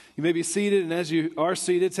You may be seated, and as you are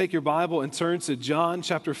seated, take your Bible and turn to John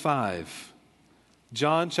chapter 5.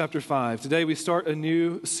 John chapter 5. Today we start a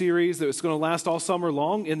new series that's going to last all summer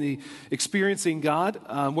long in the Experiencing God,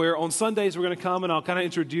 where on Sundays we're going to come and I'll kind of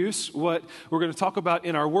introduce what we're going to talk about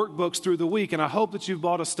in our workbooks through the week. And I hope that you've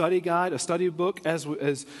bought a study guide, a study book, as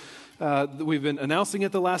we've been announcing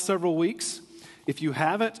it the last several weeks. If you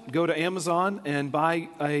haven't, go to Amazon and buy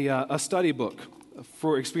a study book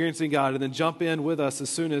for Experiencing God, and then jump in with us as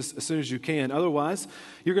soon as you can. Otherwise,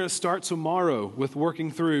 you're going to start tomorrow with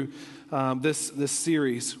working through this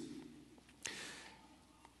series.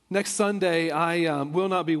 Next Sunday, I will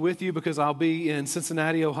not be with you because I'll be in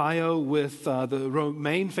Cincinnati, Ohio with the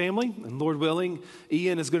Romaine family, and Lord willing,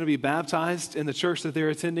 Ian is going to be baptized in the church that they're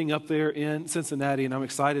attending up there in Cincinnati, and I'm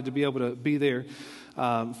excited to be able to be there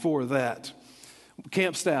for that.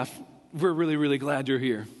 Camp staff, we're really, really glad you're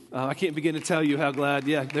here. I can't begin to tell you how glad.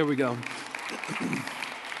 Yeah, there we go.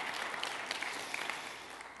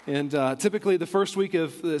 And typically the first week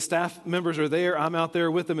of the staff members are there. I'm out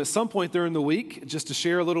there with them at some point during the week just to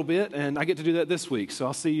share a little bit, and I get to do that this week. So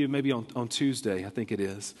I'll see you maybe on Tuesday, I think it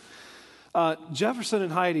is. Jefferson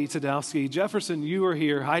and Heidi Tadowski. Jefferson, you are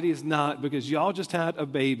here. Heidi is not because y'all just had a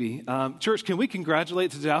baby. Church, can we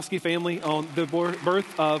congratulate the Tadowski family on the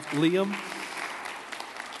birth of Liam?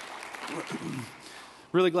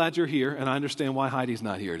 Really glad you're here, and I understand why Heidi's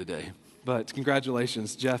not here today. But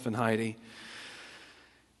congratulations, Jeff and Heidi.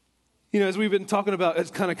 You know, as we've been talking about,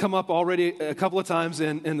 it's kind of come up already a couple of times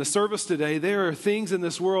in the service today, there are things in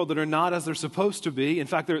this world that are not as they're supposed to be. In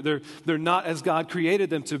fact, they're not as God created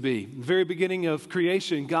them to be. The very beginning of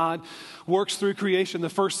creation, God works through creation the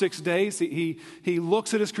first 6 days. He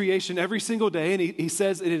looks at his creation every single day, and he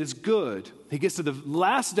says that it is good. He gets to the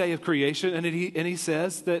last day of creation, and he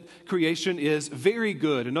says that creation is very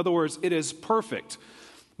good. In other words, it is perfect.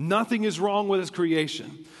 Nothing is wrong with his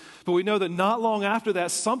creation. But we know that not long after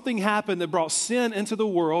that, something happened that brought sin into the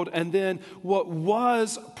world, and then what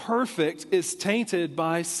was perfect is tainted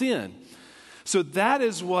by sin. So that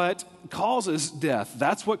is what causes death.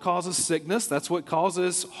 That's what causes sickness. That's what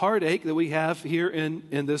causes heartache that we have here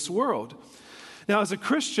in this world. Now, as a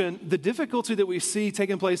Christian, the difficulty that we see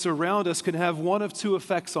taking place around us can have one of two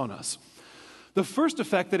effects on us. The first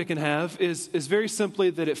effect that it can have is very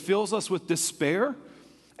simply that it fills us with despair,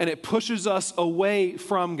 and it pushes us away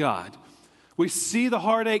from God. We see the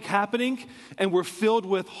heartache happening, and we're filled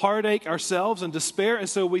with heartache ourselves and despair. And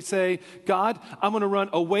so we say, God, I'm going to run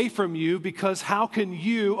away from you because how can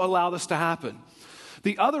you allow this to happen?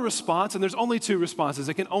 The other response, and there's only two responses.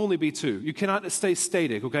 It can only be two. You cannot stay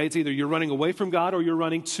static, okay? It's either you're running away from God or you're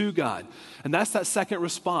running to God. And that's that second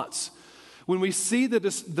response. When we see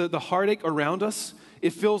the heartache around us,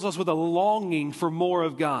 it fills us with a longing for more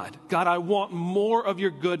of God. God, I want more of your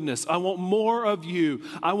goodness. I want more of you.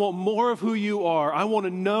 I want more of who you are. I want to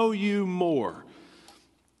know you more.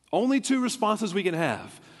 Only two responses we can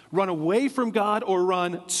have. Run away from God or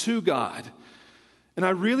run to God. And I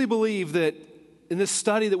really believe that in this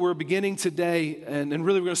study that we're beginning today, and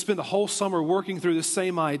really we're going to spend the whole summer working through the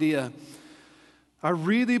same idea, I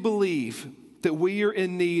really believe that we are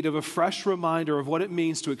in need of a fresh reminder of what it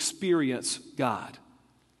means to experience God,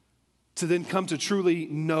 to then come to truly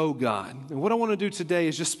know God. And what I want to do today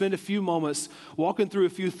is just spend a few moments walking through a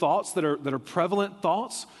few thoughts that are prevalent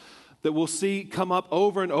thoughts that we'll see come up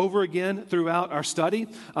over and over again throughout our study.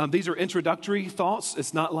 These are introductory thoughts.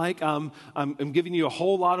 It's not like I'm giving you a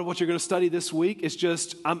whole lot of what you're going to study this week. It's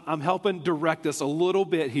just I'm helping direct us a little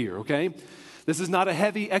bit here, okay? This is not a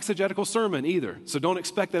heavy exegetical sermon either, so don't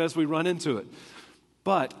expect that as we run into it.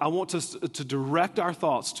 But I want to direct our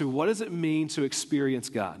thoughts to what does it mean to experience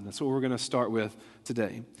God? And that's what we're going to start with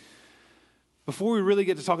today. Before we really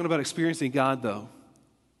get to talking about experiencing God, though,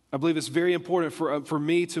 I believe it's very important for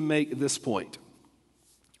me to make this point.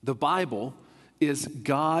 The Bible is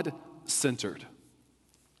God-centered.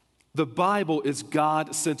 The Bible is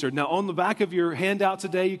God-centered. Now, on the back of your handout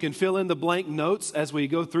today, you can fill in the blank notes as we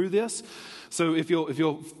go through this. So if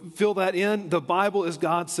you'll fill that in, the Bible is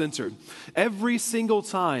God-centered. Every single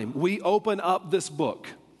time we open up this book,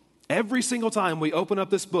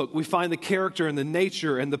 we find the character and the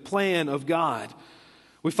nature and the plan of God.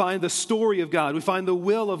 We find the story of God. We find the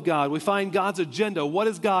will of God. We find God's agenda. What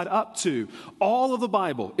is God up to? All of the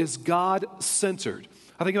Bible is God-centered.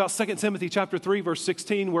 I think about 2 Timothy chapter 3, verse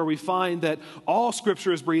 16, where we find that all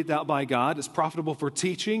Scripture is breathed out by God. It's profitable for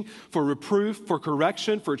teaching, for reproof, for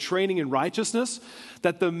correction, for training in righteousness.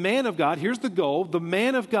 That the man of God, here's the goal, the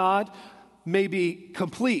man of God may be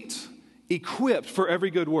complete, equipped for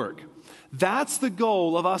every good work. That's the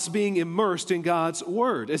goal of us being immersed in God's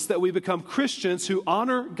Word. It's that we become Christians who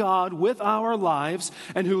honor God with our lives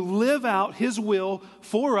and who live out His will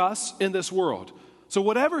for us in this world. So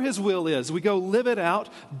whatever His will is, we go live it out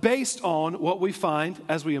based on what we find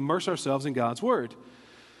as we immerse ourselves in God's Word.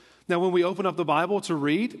 Now, when we open up the Bible to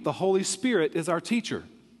read, the Holy Spirit is our teacher.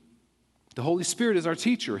 The Holy Spirit is our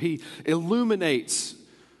teacher. He illuminates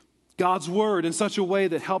God's Word in such a way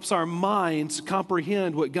that helps our minds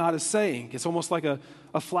comprehend what God is saying. It's almost like a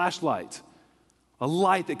flashlight, a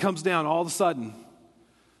light that comes down all of a sudden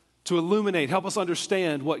to illuminate, help us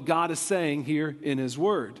understand what God is saying here in His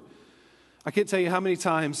Word. I can't tell you how many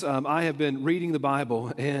times I have been reading the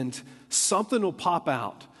Bible and something will pop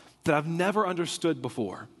out that I've never understood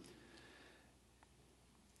before.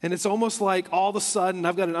 And it's almost like all of a sudden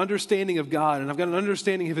I've got an understanding of God and I've got an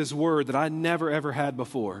understanding of His Word that I never ever had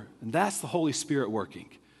before. And that's the Holy Spirit working.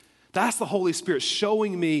 That's the Holy Spirit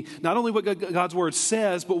showing me not only what God's Word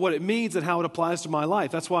says, but what it means and how it applies to my life.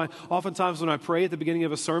 That's why oftentimes when I pray at the beginning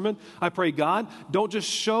of a sermon, I pray, God, don't just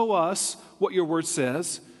show us what your Word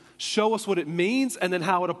says, show us what it means and then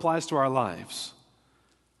how it applies to our lives.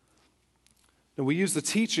 And we use the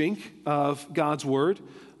teaching of God's Word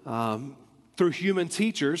through human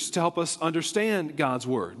teachers to help us understand God's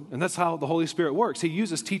Word. And that's how the Holy Spirit works. He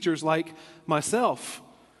uses teachers like myself.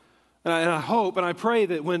 And I hope and I pray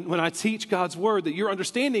that when I teach God's Word, that you're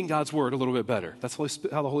understanding God's Word a little bit better. That's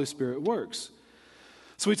how the Holy Spirit works.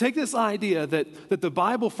 So we take this idea that the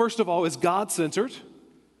Bible, first of all, is God-centered,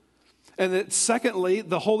 and that secondly,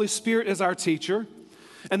 the Holy Spirit is our teacher,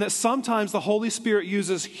 and that sometimes the Holy Spirit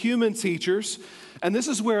uses human teachers. And this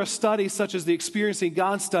is where a study such as the Experiencing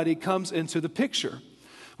God study comes into the picture.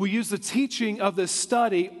 We use the teaching of this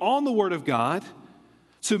study on the Word of God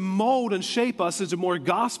to mold and shape us into more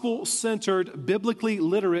gospel-centered, biblically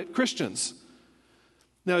literate Christians.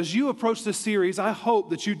 Now, as you approach this series, I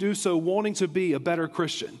hope that you do so wanting to be a better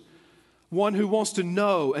Christian, one who wants to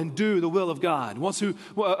know and do the will of God,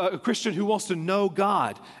 a Christian who wants to know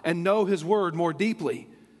God and know His Word more deeply.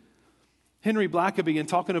 Henry Blackaby, in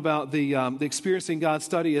talking about the Experiencing God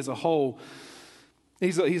study as a whole,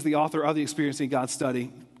 he's the author of the Experiencing God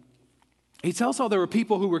study. He tells how there were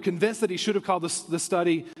people who were convinced that he should have called the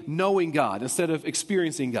study Knowing God instead of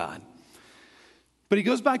Experiencing God. But he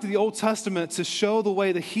goes back to the Old Testament to show the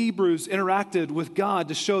way the Hebrews interacted with God,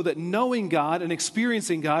 to show that knowing God and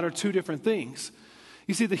experiencing God are two different things.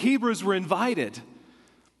 You see, the Hebrews were invited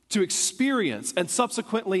to experience and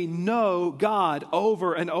subsequently know God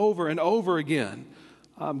over and over and over again.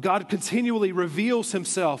 God continually reveals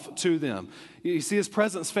Himself to them. You see His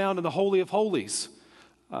presence found in the Holy of Holies.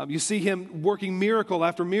 You see Him working miracle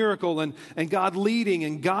after miracle and God leading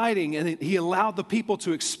and guiding, and He allowed the people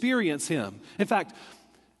to experience Him. In fact,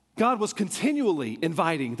 God was continually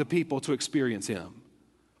inviting the people to experience Him.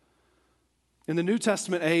 In the New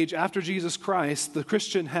Testament age, after Jesus Christ, the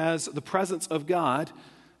Christian has the presence of God.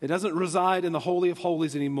 It doesn't reside in the Holy of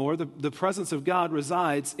Holies anymore. The presence of God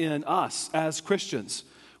resides in us as Christians.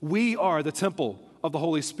 We are the temple of the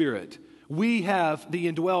Holy Spirit. We have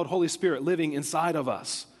the indwelled Holy Spirit living inside of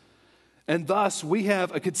us. And thus, we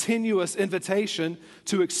have a continuous invitation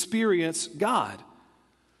to experience God.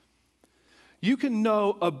 You can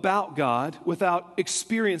know about God without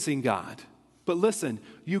experiencing God. But listen,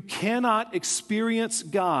 you cannot experience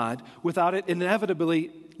God without it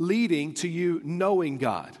inevitably leading to you knowing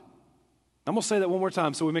God. I'm going to say that one more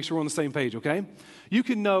time so we make sure we're on the same page, okay? You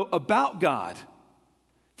can know about God,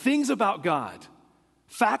 things about God,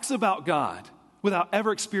 facts about God, without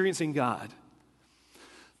ever experiencing God.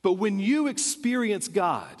 But when you experience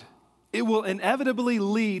God, it will inevitably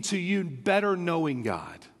lead to you better knowing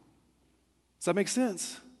God. Does that make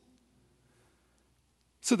sense?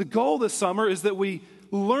 So the goal this summer is that we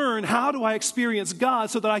learn, how do I experience God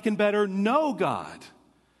so that I can better know God?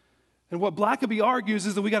 And what Blackaby argues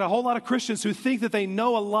is that we got a whole lot of Christians who think that they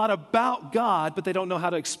know a lot about God, but they don't know how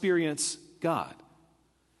to experience God.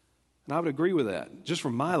 And I would agree with that, just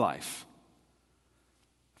from my life.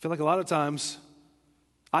 I feel like a lot of times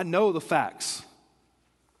I know the facts,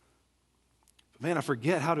 but man, I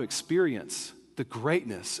forget how to experience the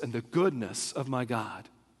greatness and the goodness of my God.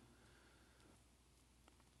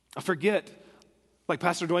 I forget, like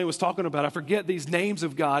Pastor Dwayne was talking about, I forget these names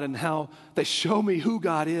of God and how they show me who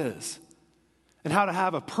God is and how to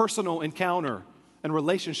have a personal encounter and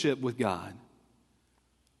relationship with God.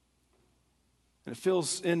 And it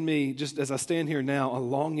feels in me, just as I stand here now, a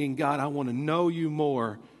longing, God, I want to know you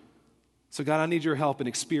more. So God, I need your help in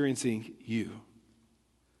experiencing you.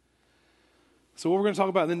 So what we're going to talk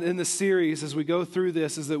about in this series as we go through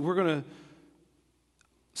this is that we're going to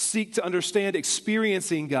seek to understand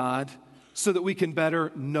experiencing God so that we can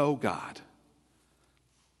better know God.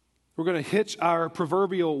 We're going to hitch our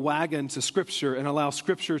proverbial wagon to Scripture and allow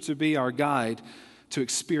Scripture to be our guide to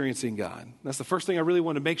experiencing God. That's the first thing I really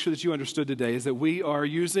want to make sure that you understood today, is that we are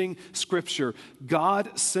using Scripture,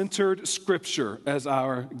 God-centered Scripture, as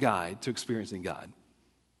our guide to experiencing God.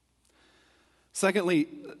 Secondly,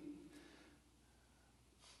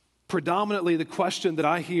 predominantly the question that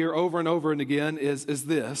I hear over and over and again is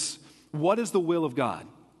this: what is the will of God?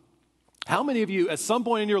 How many of you at some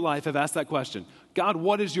point in your life have asked that question? God,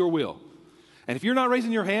 what is your will? And if you're not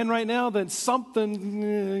raising your hand right now, then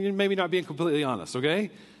something, you're maybe not being completely honest,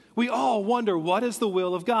 okay? We all wonder, what is the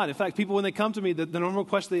will of God? In fact, people, when they come to me, the normal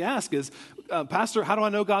question they ask is, Pastor, how do I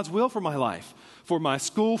know God's will for my life? For my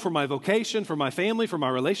school, for my vocation, for my family, for my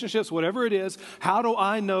relationships, whatever it is, how do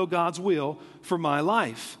I know God's will for my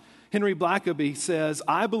life? Henry Blackaby says,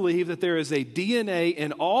 I believe that there is a DNA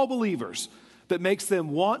in all believers that makes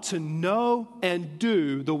them want to know and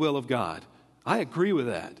do the will of God. I agree with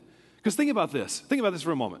that. Because think about this. Think about this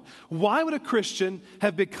for a moment. Why would a Christian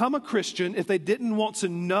have become a Christian if they didn't want to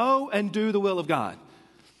know and do the will of God?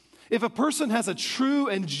 If a person has a true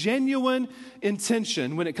and genuine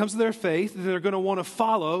intention when it comes to their faith, they're going to want to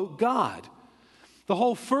follow God. The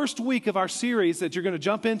whole first week of our series that you're going to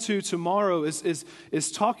jump into tomorrow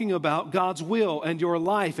is talking about God's will and your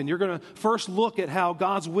life. And you're going to first look at how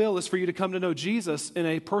God's will is for you to come to know Jesus in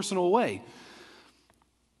a personal way.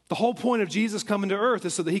 The whole point of Jesus coming to earth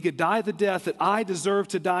is so that he could die the death that I deserve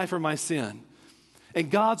to die for my sin.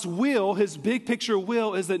 And God's will, his big picture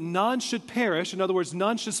will, is that none should perish. In other words,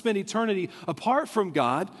 none should spend eternity apart from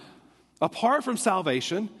God, apart from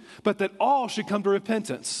salvation, but that all should come to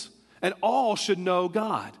repentance and all should know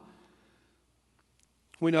God.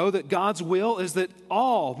 We know that God's will is that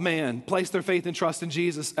all man place their faith and trust in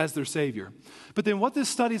Jesus as their Savior. But then what this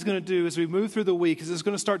study is going to do as we move through the week is it's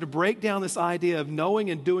going to start to break down this idea of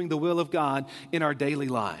knowing and doing the will of God in our daily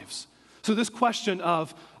lives. So this question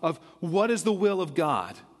of what is the will of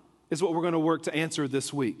God is what we're going to work to answer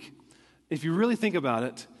this week. If you really think about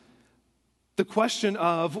it, the question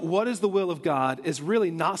of what is the will of God is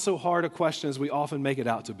really not so hard a question as we often make it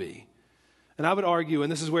out to be. And I would argue,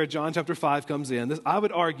 and this is where John chapter 5 comes in, I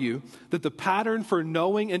would argue that the pattern for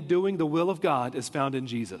knowing and doing the will of God is found in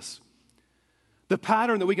Jesus. The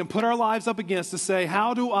pattern that we can put our lives up against to say,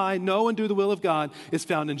 how do I know and do the will of God, is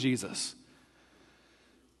found in Jesus.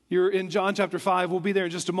 You're in John chapter 5, we'll be there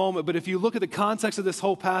in just a moment, but if you look at the context of this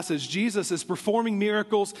whole passage, Jesus is performing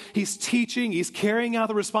miracles, he's teaching, he's carrying out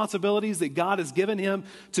the responsibilities that God has given him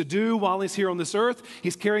to do while he's here on this earth.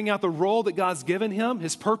 He's carrying out the role that God's given him,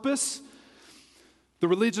 his purpose. The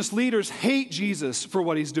religious leaders hate Jesus for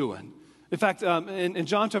what he's doing. In fact, in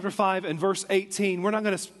John chapter 5 and verse 18, we're not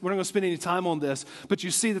going to spend any time on this, but you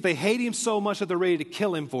see that they hate him so much that they're ready to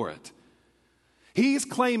kill him for it. He's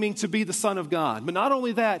claiming to be the Son of God. But not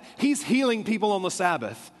only that, he's healing people on the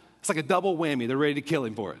Sabbath. It's like a double whammy. They're ready to kill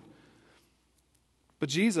him for it. But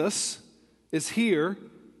Jesus is here,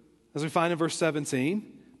 as we find in verse 17,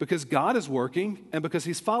 because God is working and because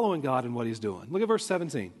he's following God in what he's doing. Look at verse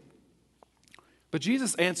 17. But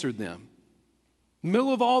Jesus answered them, in the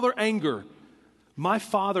middle of all their anger, my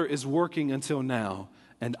Father is working until now,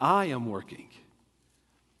 and I am working.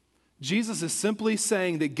 Jesus is simply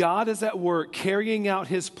saying that God is at work carrying out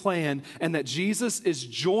his plan and that Jesus is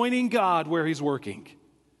joining God where he's working.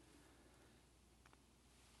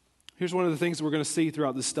 Here's one of the things that we're going to see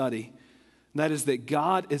throughout this study, and that is that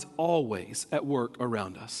God is always at work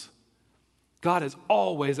around us. God is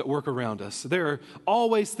always at work around us. There are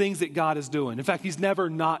always things that God is doing. In fact, he's never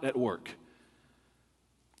not at work.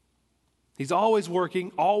 He's always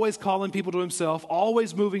working, always calling people to himself,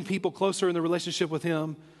 always moving people closer in the relationship with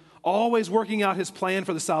him, always working out his plan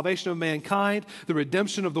for the salvation of mankind, the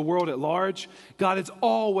redemption of the world at large. God is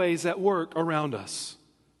always at work around us.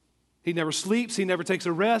 He never sleeps, he never takes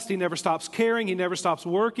a rest, he never stops caring, he never stops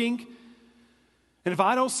working. And if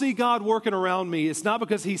I don't see God working around me, it's not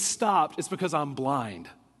because he stopped, it's because I'm blind.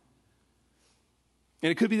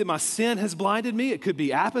 And it could be that my sin has blinded me. It could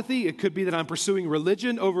be apathy. It could be that I'm pursuing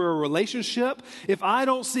religion over a relationship. If I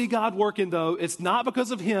don't see God working, though, it's not because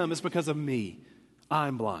of him, it's because of me.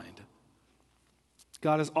 I'm blind.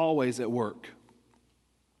 God is always at work.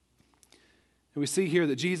 And we see here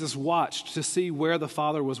that Jesus watched to see where the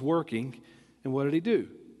Father was working, and what did he do?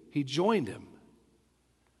 He joined him.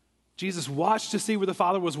 Jesus watched to see where the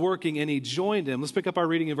Father was working, and he joined him. Let's pick up our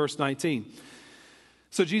reading in verse 19.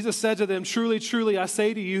 So Jesus said to them, truly, truly, I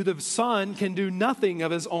say to you, the Son can do nothing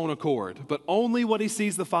of his own accord, but only what he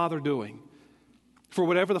sees the Father doing. For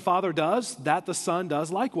whatever the Father does, that the Son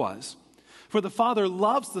does likewise. For the Father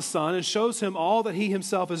loves the Son and shows him all that he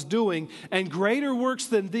himself is doing, and greater works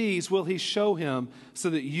than these will he show him, so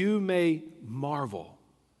that you may marvel.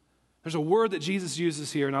 There's a word that Jesus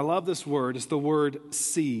uses here, and I love this word. It's the word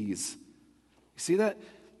sees. You see that?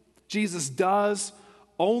 Jesus does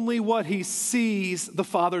only what he sees the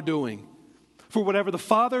Father doing. For whatever the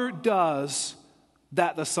Father does,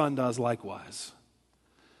 that the Son does likewise.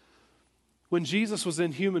 When Jesus was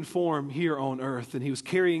in human form here on earth and he was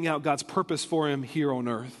carrying out God's purpose for him here on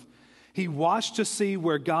earth, he watched to see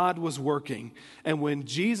where God was working. And when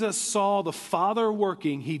Jesus saw the Father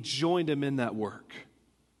working, he joined him in that work.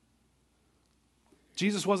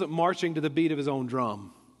 Jesus wasn't marching to the beat of his own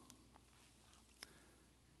drum.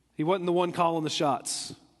 He wasn't the one calling the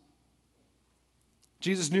shots.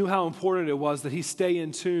 Jesus knew how important it was that he stay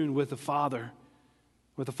in tune with the Father,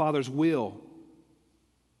 with the Father's will.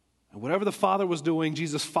 And whatever the Father was doing,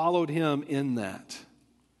 Jesus followed him in that.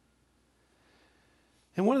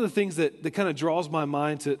 And one of the things that kind of draws my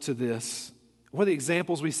mind to this, one of the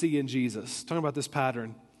examples we see in Jesus, talking about this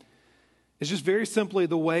pattern, is just very simply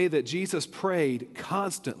the way that Jesus prayed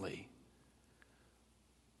constantly.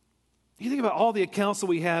 You think about all the accounts that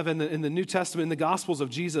we have in the New Testament, in the Gospels of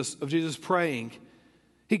Jesus praying.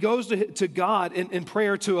 He goes to God in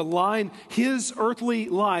prayer to align his earthly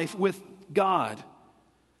life with God.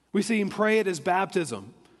 We see him pray at his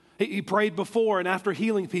baptism. He prayed before and after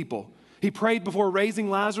healing people. He prayed before raising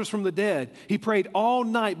Lazarus from the dead. He prayed all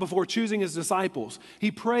night before choosing his disciples.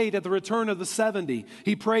 He prayed at the return of the 70.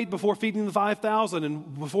 He prayed before feeding the 5,000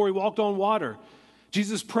 and before he walked on water.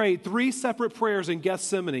 Jesus prayed 3 separate prayers in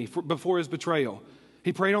Gethsemane before his betrayal.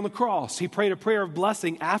 He prayed on the cross. He prayed a prayer of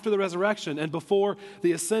blessing after the resurrection and before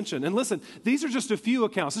the ascension. And listen, these are just a few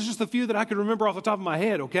accounts. This is just a few that I can remember off the top of my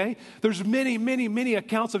head, okay? There's many, many, many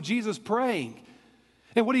accounts of Jesus praying.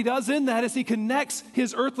 And what he does in that is he connects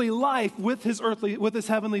his earthly life with his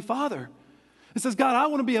heavenly Father. He says, God, I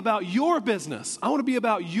want to be about your business. I want to be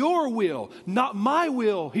about your will. Not my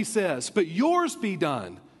will, he says, but yours be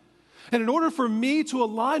done. And in order for me to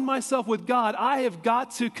align myself with God, I have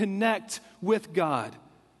got to connect with God.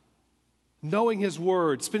 Knowing his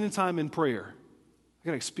word, spending time in prayer. I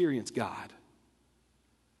got to experience God.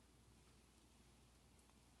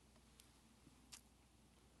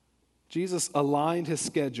 Jesus aligned his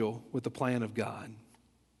schedule with the plan of God.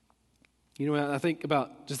 You know, I think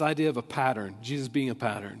about just the idea of a pattern, Jesus being a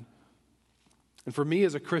pattern. And for me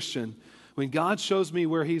as a Christian, when God shows me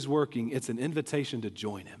where he's working, it's an invitation to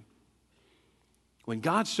join him. When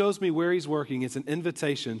God shows me where he's working, it's an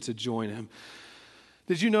invitation to join him.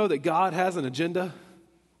 Did you know that God has an agenda?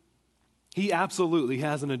 He absolutely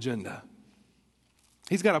has an agenda.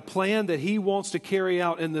 He's got a plan that he wants to carry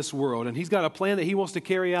out in this world, and he's got a plan that he wants to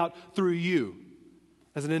carry out through you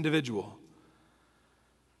as an individual.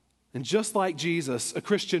 And just like Jesus, a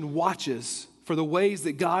Christian watches for the ways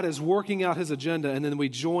that God is working out his agenda, and then we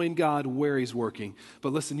join God where he's working.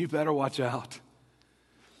 But listen, you better watch out.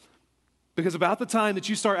 Because about the time that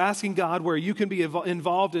you start asking God where you can be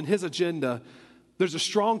involved in his agenda, there's a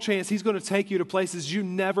strong chance he's going to take you to places you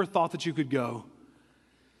never thought that you could go.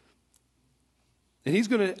 And he's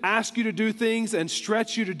going to ask you to do things and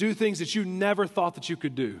stretch you to do things that you never thought that you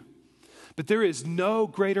could do. But there is no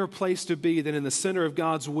greater place to be than in the center of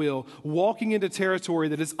God's will, walking into territory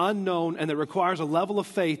that is unknown and that requires a level of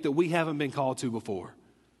faith that we haven't been called to before.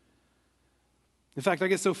 In fact, I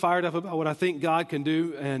get so fired up about what I think God can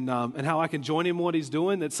do and how I can join him in what he's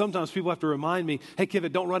doing that sometimes people have to remind me, hey,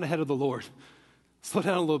 Kivit, don't run ahead of the Lord. Slow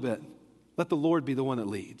down a little bit. Let the Lord be the one that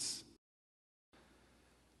leads.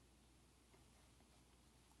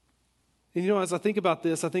 And you know, as I think about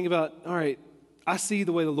this, I think about, all right, I see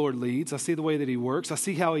the way the Lord leads. I see the way that he works. I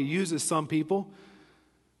see how he uses some people.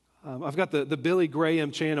 I've got the Billy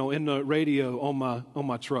Graham channel in the radio on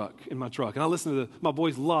my truck, and I listen to my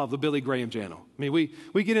boys love the Billy Graham channel. I mean,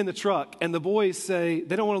 we get in the truck, and the boys say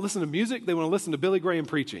they don't want to listen to music, they want to listen to Billy Graham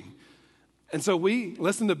preaching. And so we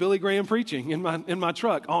listen to Billy Graham preaching in my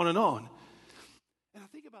truck, on and on. And I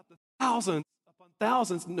think about the thousands upon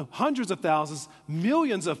thousands, no, hundreds of thousands,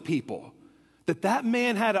 millions of people that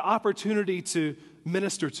man had an opportunity to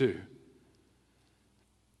minister to.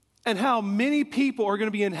 And how many people are going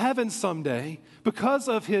to be in heaven someday because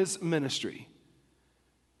of his ministry.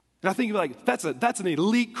 And I think like, that's an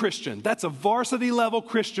elite Christian. That's a varsity level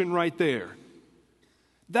Christian right there.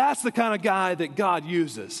 That's the kind of guy that God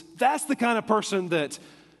uses. That's the kind of person that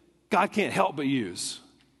God can't help but use.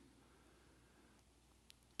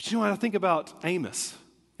 But you know what? I think about Amos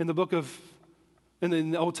in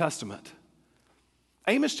the Old Testament.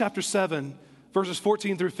 Amos chapter 7, verses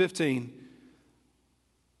 14 through 15.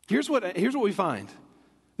 Here's what we find.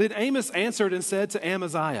 Then Amos answered and said to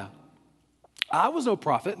Amaziah, I was no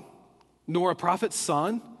prophet, nor a prophet's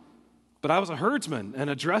son, but I was a herdsman and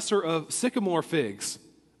a dresser of sycamore figs.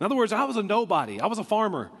 In other words, I was a nobody. I was a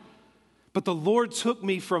farmer. But the Lord took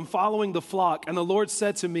me from following the flock, and the Lord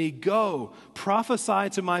said to me, go, prophesy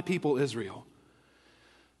to my people Israel.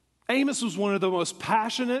 Amos was one of the most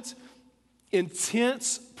passionate,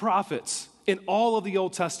 intense prophets in all of the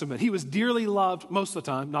Old Testament. He was dearly loved most of the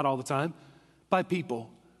time, not all the time, by people.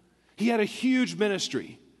 He had a huge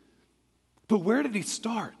ministry. But where did he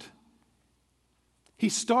start? He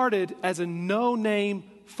started as a no-name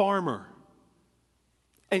farmer.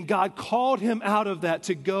 And God called him out of that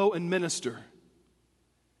to go and minister.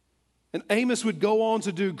 And Amos would go on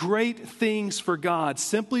to do great things for God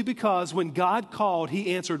simply because when God called,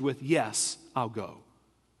 he answered with, yes, I'll go.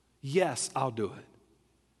 Yes, I'll do it.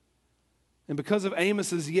 And because of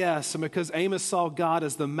Amos's yes, and because Amos saw God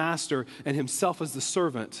as the master and himself as the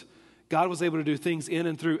servant, God was able to do things in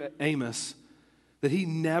and through Amos that he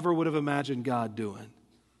never would have imagined God doing.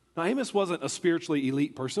 Now, Amos wasn't a spiritually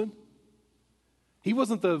elite person. He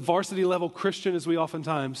wasn't the varsity level Christian as we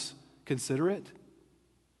oftentimes consider it.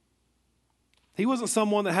 He wasn't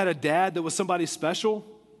someone that had a dad that was somebody special.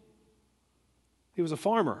 He was a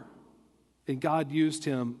farmer, and God used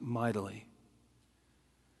him mightily.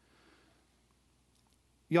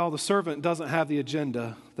 Y'all, the servant doesn't have the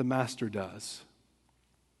agenda, the master does.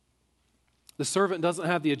 The servant doesn't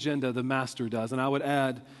have the agenda, the master does. And I would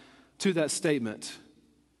add to that statement,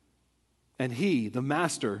 and he, the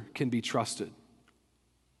master, can be trusted.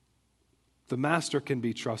 The master can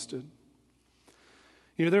be trusted.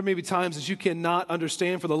 You know, there may be times that you cannot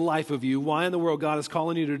understand for the life of you why in the world God is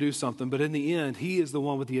calling you to do something, but in the end, he is the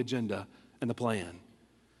one with the agenda and the plan.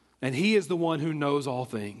 And he is the one who knows all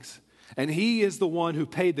things. And he is the one who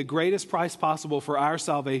paid the greatest price possible for our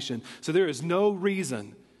salvation. So there is no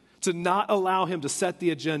reason to not allow him to set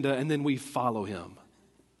the agenda and then we follow him.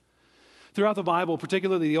 Throughout the Bible,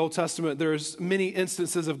 particularly the Old Testament, there's many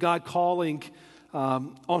instances of God calling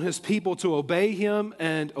on his people to obey him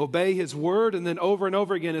and obey his word, and then over and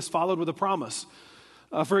over again is followed with a promise.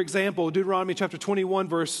 For example, Deuteronomy chapter 21,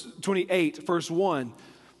 verse 28, verse 1.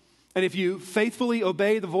 And if you faithfully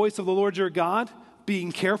obey the voice of the Lord your God,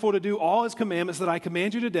 being careful to do all his commandments that I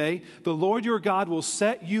command you today, the Lord your God will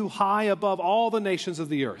set you high above all the nations of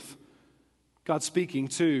the earth. God speaking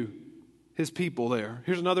to his people there.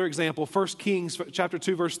 Here's another example, 1 Kings chapter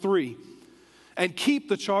 2, verse 3. And keep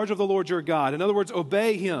the charge of the Lord your God. In other words,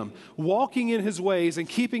 obey him, walking in his ways and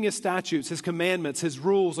keeping his statutes, his commandments, his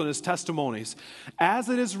rules, and his testimonies, as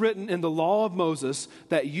it is written in the law of Moses,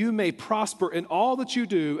 that you may prosper in all that you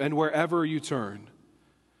do and wherever you turn.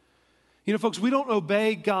 You know, folks, we don't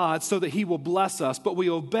obey God so that he will bless us, but we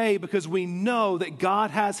obey because we know that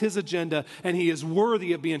God has his agenda and he is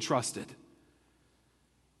worthy of being trusted.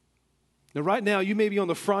 Now, right now, you may be on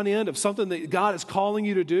the front end of something that God is calling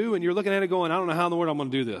you to do, and you're looking at it going, I don't know how in the world I'm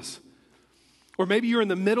going to do this. Or maybe you're in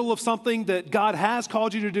the middle of something that God has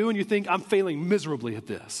called you to do, and you think, I'm failing miserably at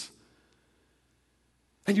this.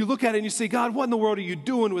 And you look at it and you say, God, what in the world are you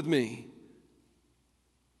doing with me?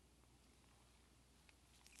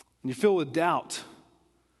 And you fill with doubt.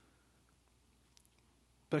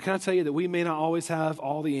 But can I tell you that we may not always have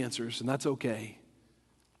all the answers, and that's okay.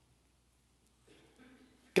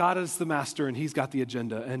 God is the master and he's got the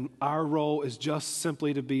agenda, and our role is just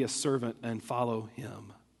simply to be a servant and follow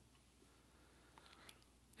him.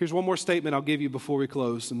 Here's one more statement I'll give you before we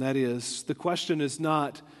close, and that is, the question is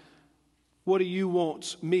not, what do you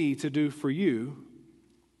want me to do for you?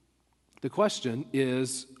 The question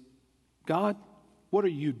is, God, what are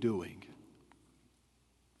you doing?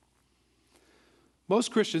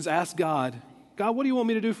 Most Christians ask God, God, what do you want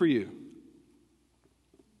me to do for you?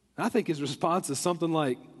 I think his response is something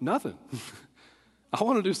like, nothing. I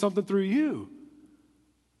want to do something through you.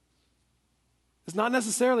 It's not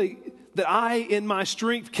necessarily that I, in my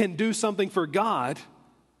strength, can do something for God.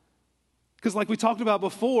 Because like we talked about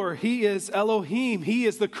before, he is Elohim. He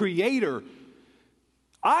is the creator.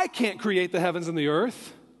 I can't create the heavens and the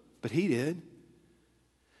earth, but he did.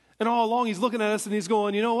 And all along, he's looking at us and he's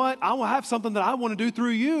going, you know what? I will have something that I want to do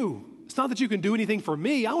through you. It's not that you can do anything for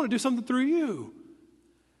me. I want to do something through you.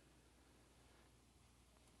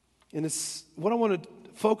 And it's what I want to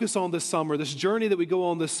focus on this summer, this journey that we go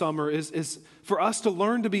on this summer is for us to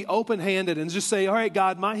learn to be open-handed and just say, all right,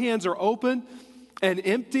 God, my hands are open and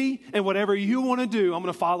empty, and whatever you want to do, I'm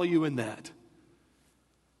going to follow you in that.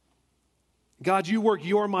 God, you work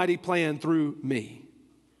your mighty plan through me.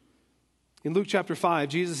 In Luke chapter 5,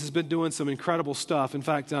 Jesus has been doing some incredible stuff. In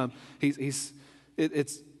fact,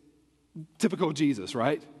 it's typical Jesus,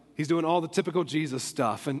 right? He's doing all the typical Jesus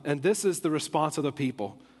stuff. And this is the response of the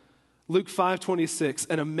people. Luke 5:26,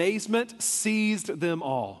 and amazement seized them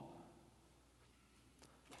all.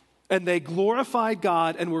 And they glorified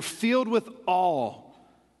God and were filled with awe,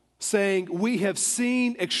 saying, we have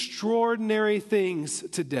seen extraordinary things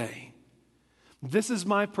today. This is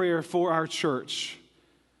my prayer for our church.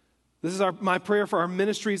 This is my prayer for our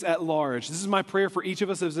ministries at large. This is my prayer for each of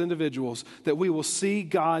us as individuals, that we will see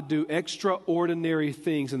God do extraordinary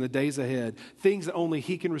things in the days ahead, things that only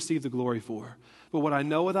He can receive the glory for. But what I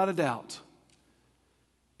know without a doubt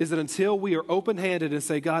is that until we are open-handed and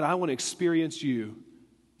say, God, I want to experience you,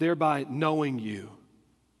 thereby knowing you,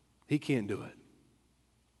 He can't do it.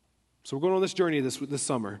 So we're going on this journey this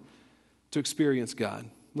summer to experience God.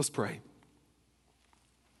 Let's pray.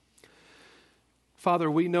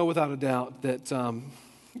 Father, we know without a doubt that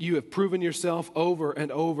you have proven yourself over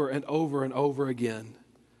and over and over and over again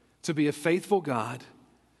to be a faithful God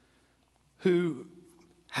who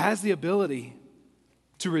has the ability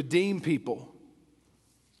to redeem people.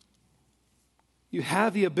 You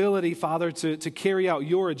have the ability, Father, to carry out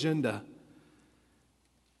your agenda.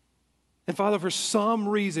 And Father, for some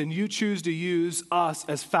reason, you choose to use us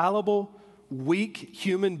as fallible, weak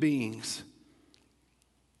human beings.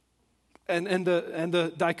 And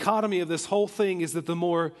the dichotomy of this whole thing is that the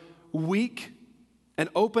more weak and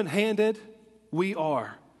open-handed we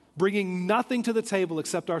are, bringing nothing to the table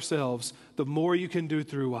except ourselves, the more you can do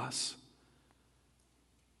through us.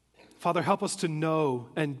 Father, help us to know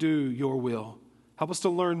and do your will. Help us to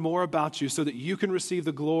learn more about you so that you can receive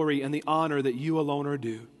the glory and the honor that you alone are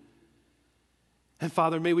due. And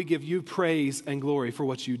Father, may we give you praise and glory for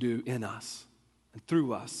what you do in us and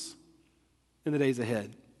through us in the days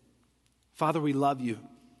ahead. Father, we love you.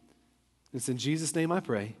 It's in Jesus' name I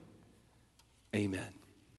pray. Amen.